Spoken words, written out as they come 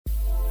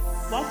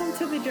Welcome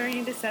to the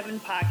Journey to Seven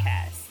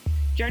podcast.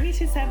 Journey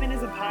to Seven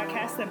is a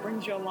podcast that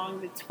brings you along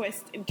the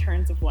twists and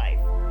turns of life.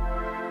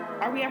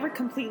 Are we ever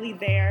completely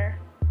there,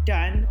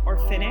 done, or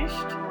finished?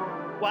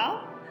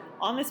 Well,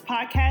 on this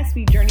podcast,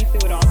 we journey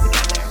through it all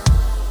together.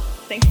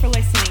 Thanks for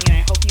listening, and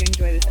I hope you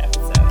enjoy this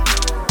episode.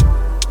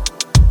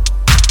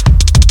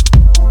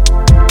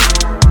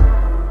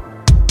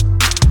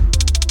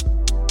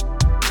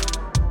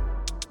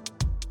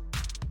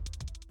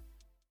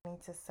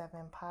 To 7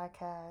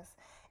 podcast,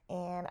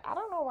 and I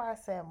don't know why I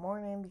said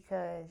morning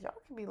because y'all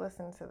could be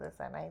listening to this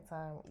at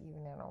nighttime,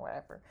 evening, or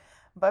whatever.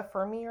 But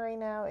for me right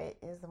now, it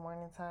is the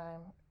morning time.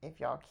 If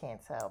y'all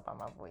can't tell by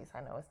my voice,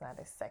 I know it's not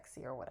as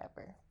sexy or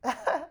whatever.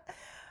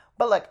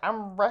 But look,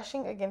 I'm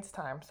rushing against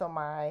time, so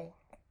my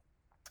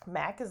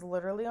Mac is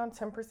literally on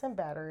 10%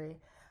 battery.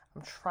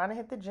 I'm trying to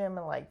hit the gym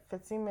in like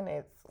 15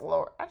 minutes.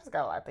 Lord, I just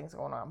got a lot of things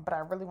going on, but I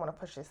really want to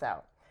push this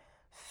out.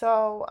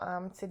 So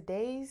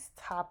today's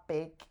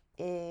topic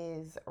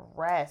is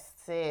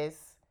rest,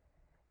 sis.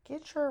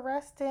 Get your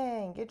rest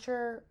in, get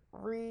your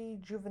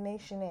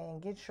rejuvenation in,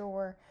 get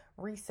your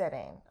reset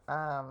in.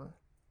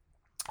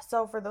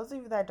 So for those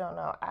of you that don't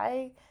know,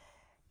 I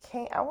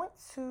went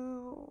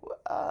to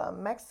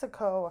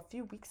Mexico a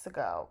few weeks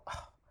ago.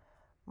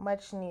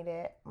 Much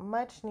needed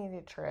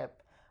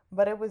trip.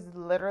 But it was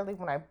literally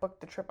when I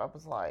booked the trip, I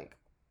was like,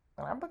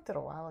 and I booked it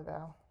a while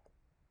ago.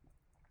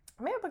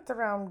 I may have booked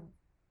around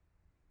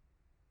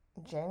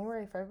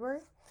January,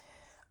 February.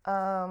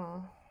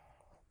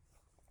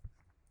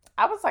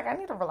 I was like, I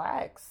need to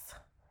relax.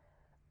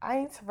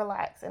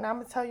 And I'm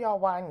going to tell y'all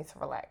why I need to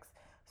relax.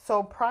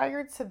 So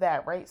prior to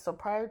that, right? So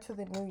prior to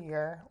the new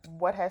year,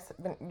 what has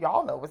been,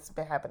 y'all know what's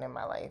been happening in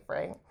my life,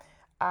 right?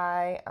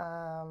 I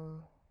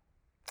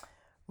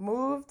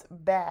moved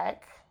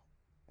back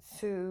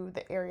to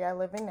the area I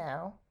live in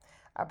now.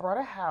 I bought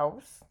a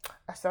house.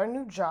 I started a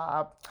new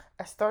job.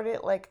 I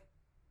started like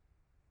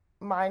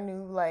my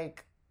new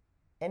like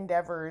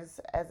endeavors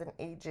as an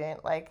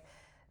agent, like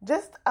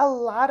just a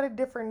lot of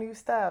different new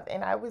stuff,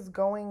 and I was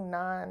going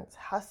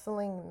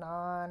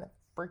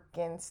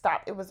freaking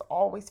stop. It was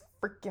always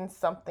freaking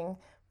something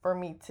for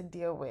me to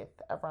deal with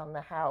around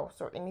the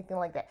house or anything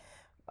like that.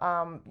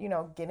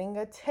 Getting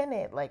a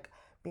tenant, like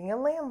being a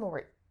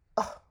landlord.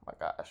 Oh my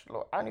gosh,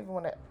 Lord, I don't even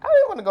want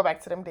to go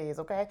back to them days,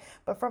 okay?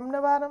 But from the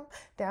bottom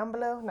down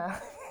below, now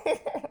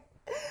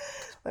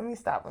let me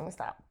stop.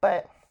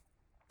 But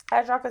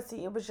as y'all can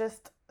see, it was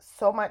just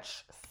so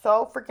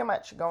freaking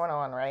much going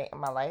on, right, in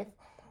my life.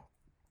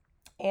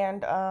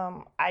 And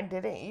I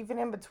didn't, even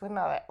in between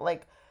all that,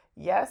 like,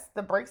 yes,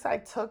 the breaks I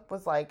took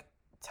was like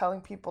telling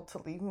people to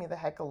leave me the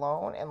heck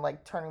alone and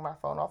like turning my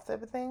phone off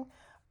type of thing.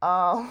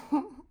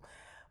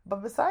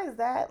 But besides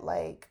that,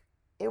 like,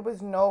 it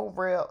was no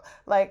real,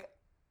 like,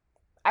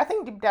 I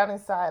think deep down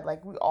inside,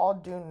 like, we all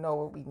do know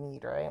what we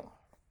need, right?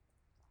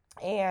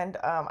 And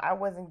I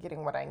wasn't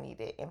getting what I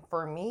needed. And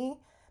for me,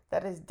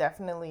 that is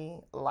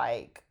definitely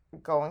like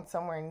going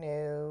somewhere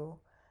new,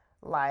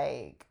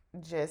 like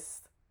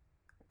just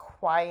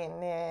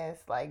quietness,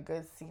 like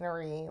good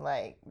scenery,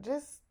 like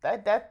just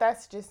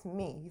that's just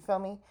me, you feel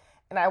me?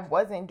 And I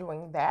wasn't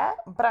doing that,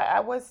 but I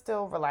was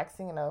still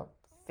relaxing in a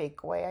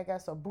fake way, I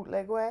guess, or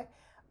bootleg way.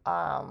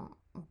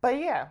 But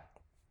yeah,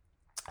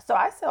 so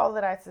I say all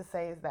that I have to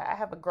say is that I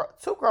have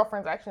two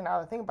girlfriends, actually, now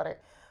that I think about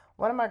it.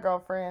 One of my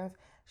girlfriends,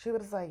 she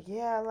was like,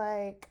 yeah,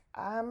 like,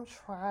 I'm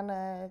trying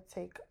to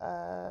take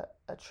a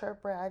trip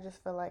where I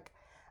just feel like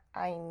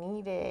I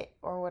need it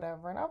or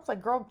whatever. And I was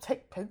like, girl,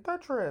 take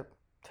that trip.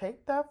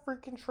 Take that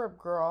freaking trip,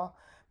 girl.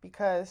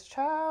 Because,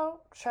 child,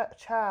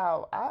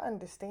 I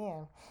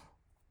understand.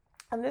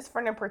 And this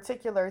friend in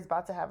particular is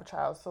about to have a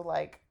child. So,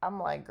 like, I'm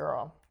like,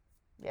 girl,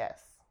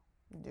 yes,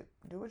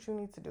 do what you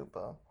need to do,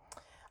 boo.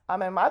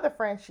 And my other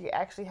friend, she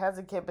actually has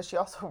a kid, but she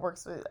also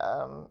works with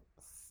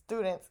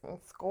students in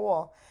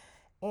school.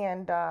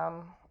 And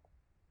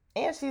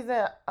she's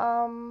in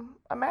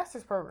a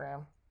master's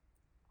program.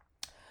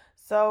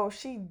 So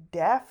she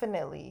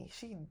definitely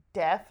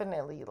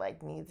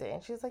like needs it.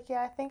 And she's like,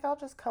 yeah, I think I'll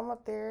just come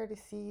up there to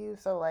see you.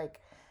 So like,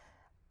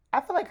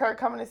 I feel like her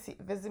coming to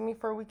visit me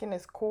for a weekend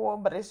is cool,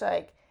 but it's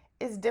like,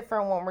 it's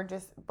different when we're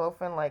just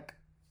both in like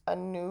a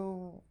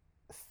new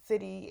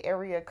city,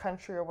 area,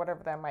 country, or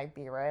whatever that might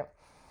be, right?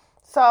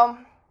 So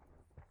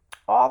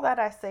all that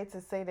I say to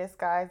say this,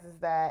 guys, is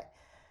that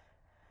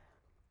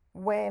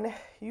when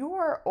you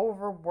are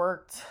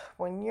overworked,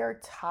 when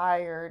you're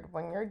tired,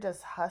 when you're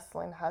just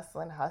hustling,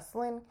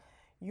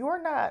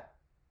 you're not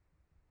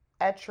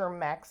at your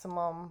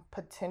maximum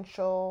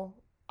potential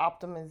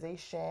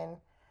optimization.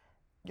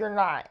 You're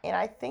not. And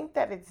I think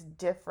that it's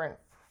different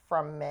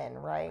from men,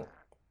 right?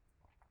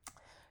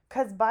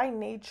 Because by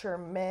nature,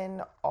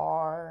 men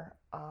are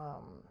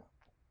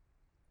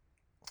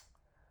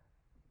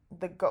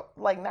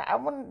I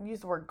wouldn't use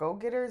the word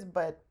go-getters,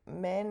 but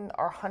men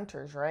are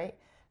hunters, right?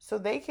 So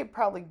they could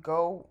probably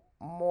go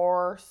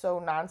more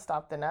so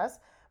nonstop than us.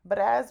 But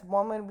as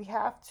women, we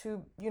have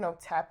to,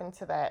 tap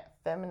into that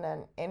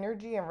feminine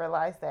energy and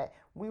realize that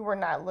we were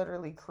not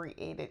literally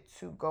created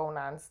to go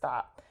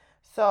nonstop.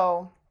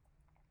 So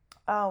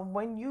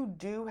when you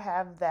do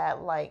have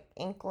that like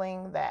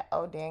inkling that,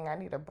 oh dang, I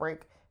need a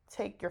break,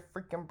 take your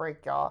freaking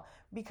break, y'all.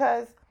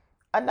 Because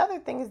another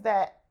thing is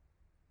that,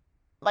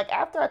 like,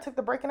 after I took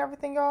the break and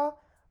everything, y'all,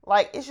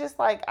 like, it's just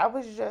like I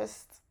was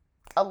just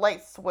a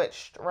light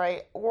switched,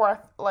 right? Or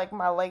like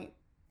my light,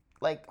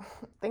 like,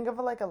 think of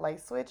it like a light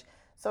switch.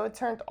 So it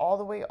turned all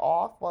the way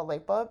off, well,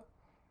 light bulb,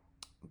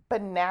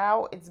 but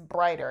now it's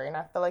brighter and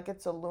I feel like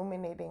it's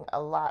illuminating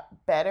a lot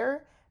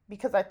better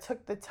because I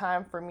took the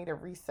time for me to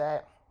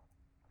reset,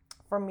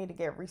 for me to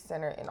get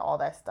recentered and all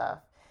that stuff.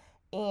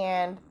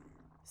 And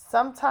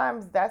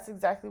sometimes that's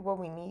exactly what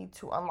we need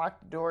to unlock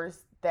the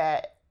doors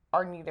that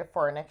are needed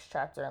for our next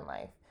chapter in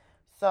life.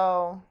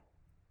 So,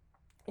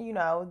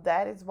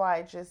 that is why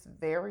it's just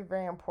very,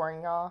 very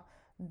important, y'all,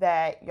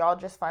 that y'all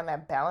just find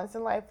that balance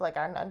in life. Like,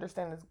 I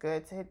understand it's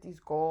good to hit these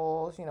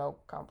goals,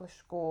 accomplish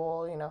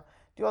school,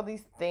 do all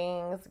these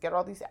things, get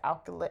all these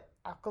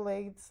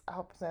accolades. I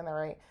hope I'm saying that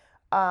right.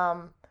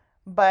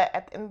 But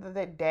at the end of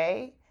the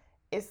day,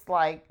 it's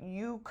like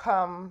you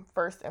come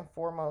first and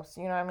foremost,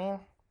 you know what I mean?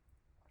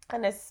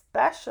 And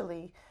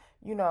especially,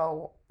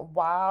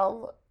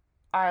 while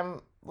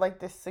I'm like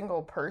this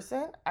single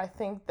person, I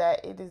think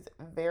that it is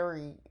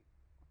very,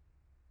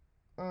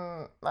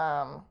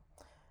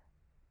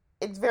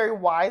 it's very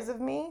wise of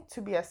me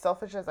to be as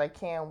selfish as I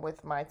can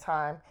with my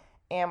time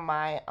and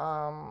my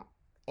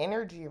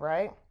energy,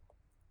 right?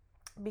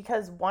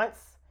 Because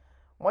once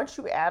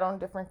you add on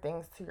different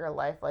things to your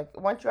life, like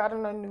once you add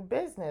on a new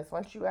business,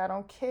 once you add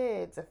on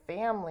kids, a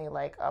family,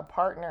 like a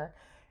partner,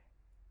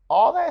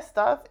 all that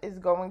stuff is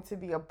going to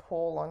be a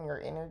pull on your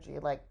energy.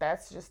 Like,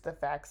 that's just the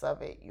facts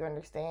of it. You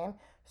understand?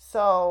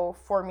 So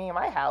for me in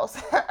my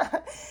house,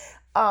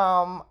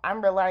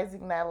 I'm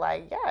realizing that,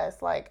 like,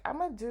 yes, like, I'm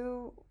gonna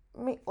do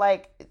me,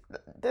 like,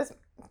 this,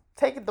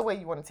 take it the way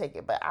you want to take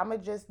it, but I'm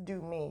gonna just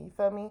do me. You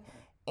feel me?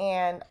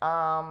 And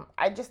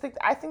I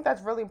think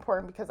that's really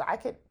important because I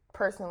could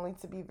personally,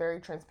 to be very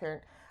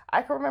transparent,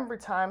 I can remember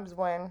times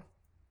when,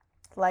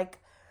 like,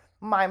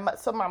 my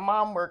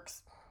mom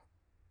works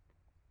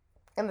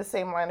in the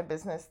same line of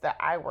business that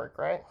I work,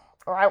 right?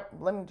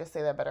 Let me just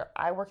say that better.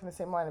 I work in the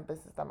same line of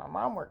business that my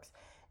mom works.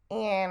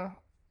 And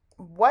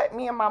what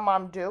me and my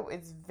mom do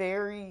is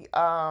very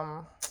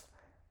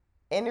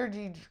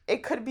energy,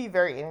 it could be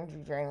very energy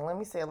draining. Let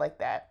me say it like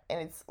that. And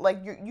it's like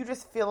you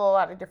just feel a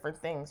lot of different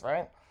things,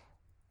 right?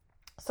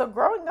 So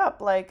growing up,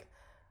 like,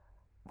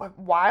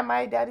 why am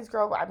I a daddy's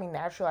girl? I mean,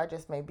 naturally, I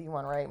just may be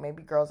one, right?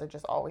 Maybe girls are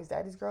just always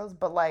daddy's girls.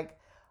 But, like,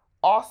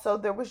 also,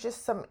 there was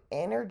just some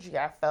energy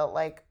I felt.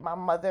 Like, my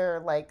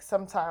mother, like,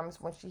 sometimes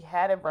when she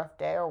had a rough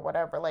day or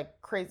whatever,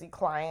 like, crazy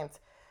clients,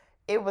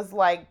 it was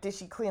like, did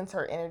she cleanse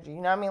her energy? You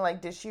know what I mean?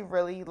 Like, did she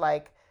really,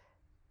 like,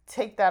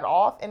 take that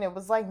off? And it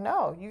was like,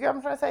 no. You get what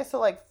I'm trying to say? So,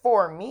 like,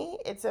 for me,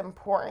 it's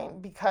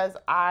important because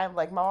I'm,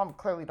 like, my mom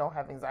clearly don't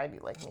have anxiety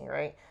like me,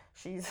 right?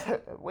 She's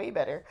way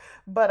better.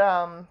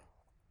 But,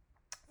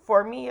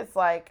 for me, it's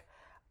like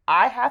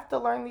I have to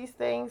learn these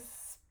things,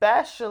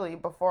 especially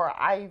before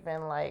I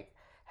even like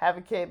have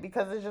a kid,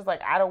 because it's just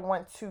like I don't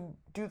want to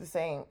do the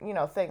same,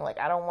 thing. Like,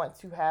 I don't want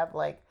to have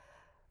like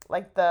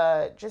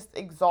the just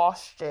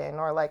exhaustion,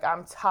 or like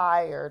I'm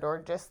tired,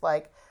 or just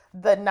like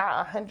the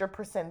not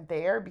 100%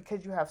 there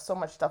because you have so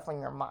much stuff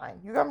on your mind.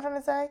 You know what I'm trying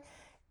to say?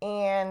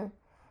 And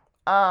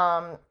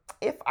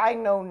if I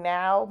know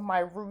now my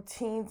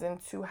routines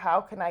into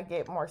how can I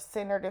get more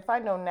centered, if I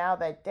know now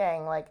that,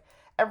 dang, like,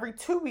 every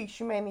 2 weeks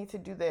you may need to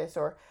do this,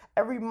 or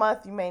every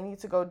month you may need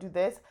to go do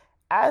this,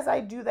 as I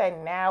do that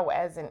now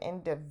as an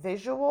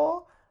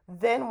individual,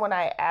 then when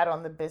I add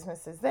on the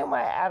businesses, then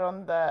when I add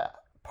on the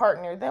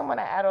partner, then when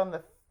I add on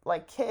the,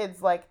 like,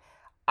 kids, like,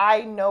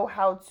 I know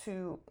how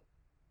to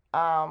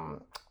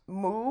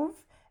move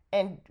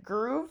and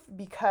groove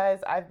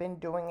because I've been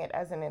doing it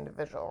as an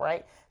individual,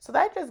 right? So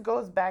that just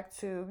goes back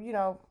to,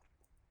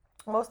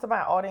 most of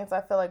my audience,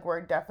 I feel like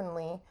we're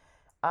definitely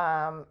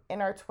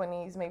in our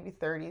 20s, maybe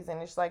 30s,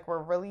 and it's like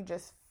we're really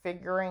just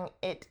figuring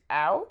it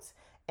out,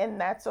 and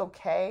that's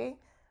okay,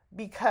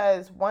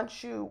 because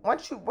once you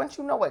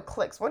know what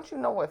clicks, once you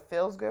know what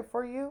feels good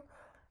for you,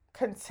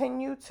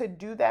 continue to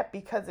do that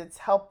because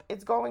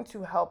it's going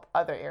to help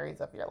other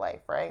areas of your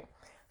life, right?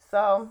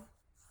 So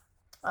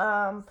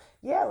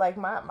yeah, like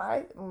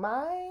my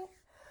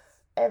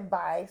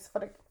advice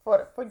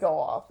for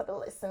y'all, for the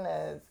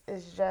listeners,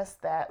 is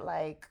just that,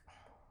 like,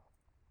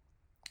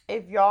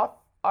 if y'all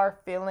are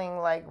feeling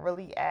like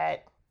really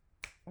at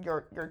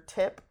your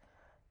tip,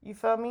 you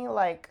feel me?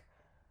 Like,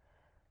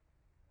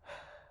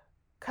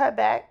 cut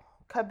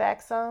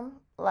back some.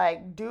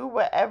 Like, do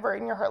whatever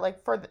in your heart.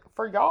 Like,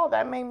 for y'all,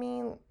 that may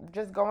mean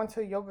just going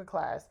to a yoga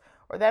class,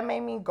 or that may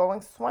mean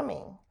going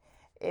swimming.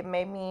 It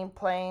may mean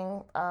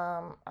playing,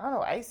 I don't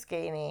know, ice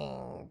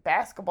skating,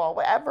 basketball,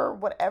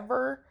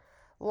 whatever,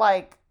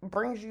 like,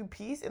 brings you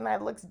peace, and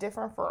that looks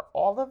different for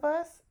all of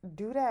us.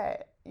 Do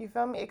that. You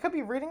feel me? It could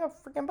be reading a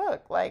freaking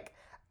book. Like,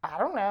 I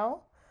don't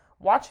know,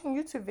 watching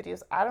YouTube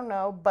videos. I don't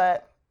know,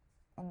 but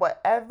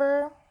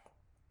whatever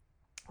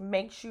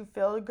makes you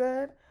feel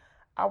good,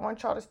 I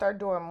want y'all to start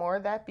doing more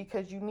of that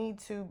because you need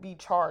to be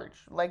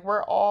charged. Like,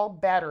 we're all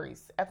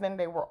batteries. At the end of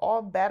the day, we're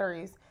all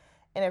batteries.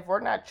 And if we're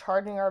not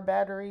charging our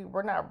battery,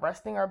 we're not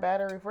resting our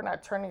battery, if we're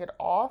not turning it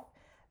off,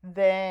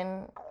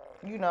 then,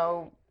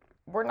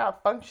 we're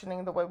not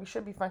functioning the way we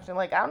should be functioning.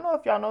 Like, I don't know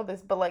if y'all know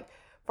this, but like,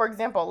 for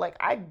example, like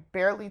I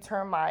barely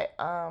turn my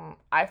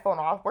iPhone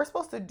off. We're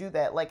supposed to do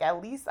that, like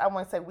at least I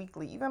want to say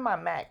weekly. Even my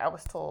Mac, I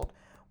was told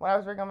when I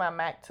was bringing my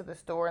Mac to the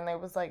store, and they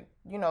was like,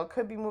 it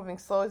could be moving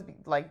slow.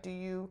 Like, do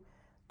you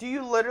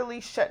literally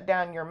shut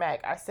down your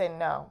Mac? I said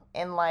no,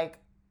 and like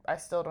I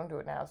still don't do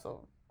it now.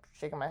 So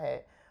shaking my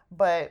head,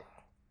 but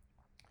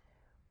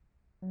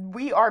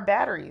we are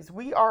batteries.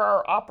 We are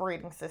our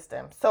operating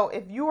system. So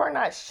if you are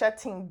not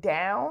shutting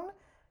down,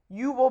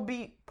 you will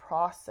be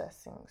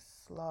processing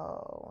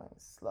slow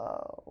and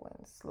slow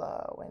and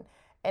slow,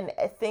 and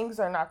things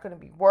are not going to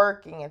be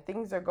working, and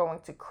things are going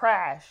to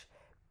crash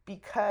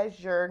because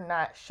you're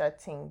not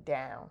shutting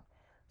down.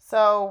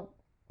 So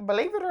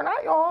believe it or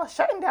not, y'all,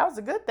 shutting down is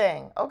a good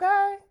thing,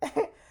 okay?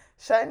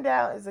 Shutting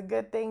down is a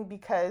good thing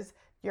because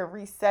you're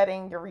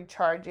resetting, you're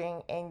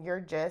recharging, and you're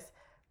just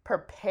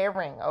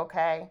preparing,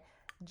 okay,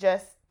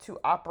 just to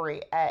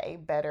operate at a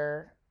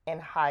better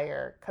and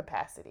higher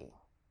capacity.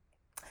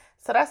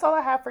 So that's all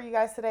I have for you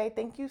guys today.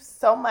 Thank you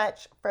so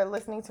much for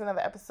listening to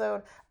another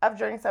episode of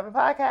Journey 7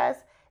 Podcast.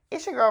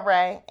 It's your girl,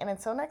 Ray. And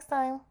until next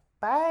time,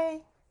 bye.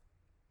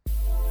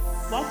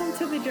 Welcome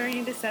to the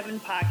Journey to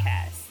 7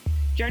 podcast.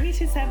 Journey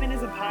to 7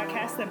 is a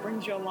podcast that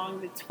brings you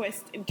along the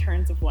twists and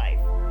turns of life.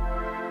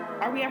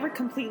 Are we ever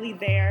completely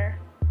there,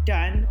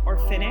 done, or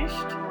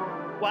finished?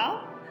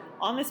 Well,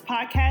 on this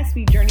podcast,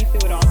 we journey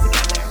through it all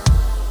together.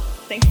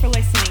 Thanks for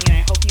listening, and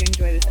I hope you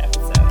enjoy this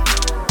episode.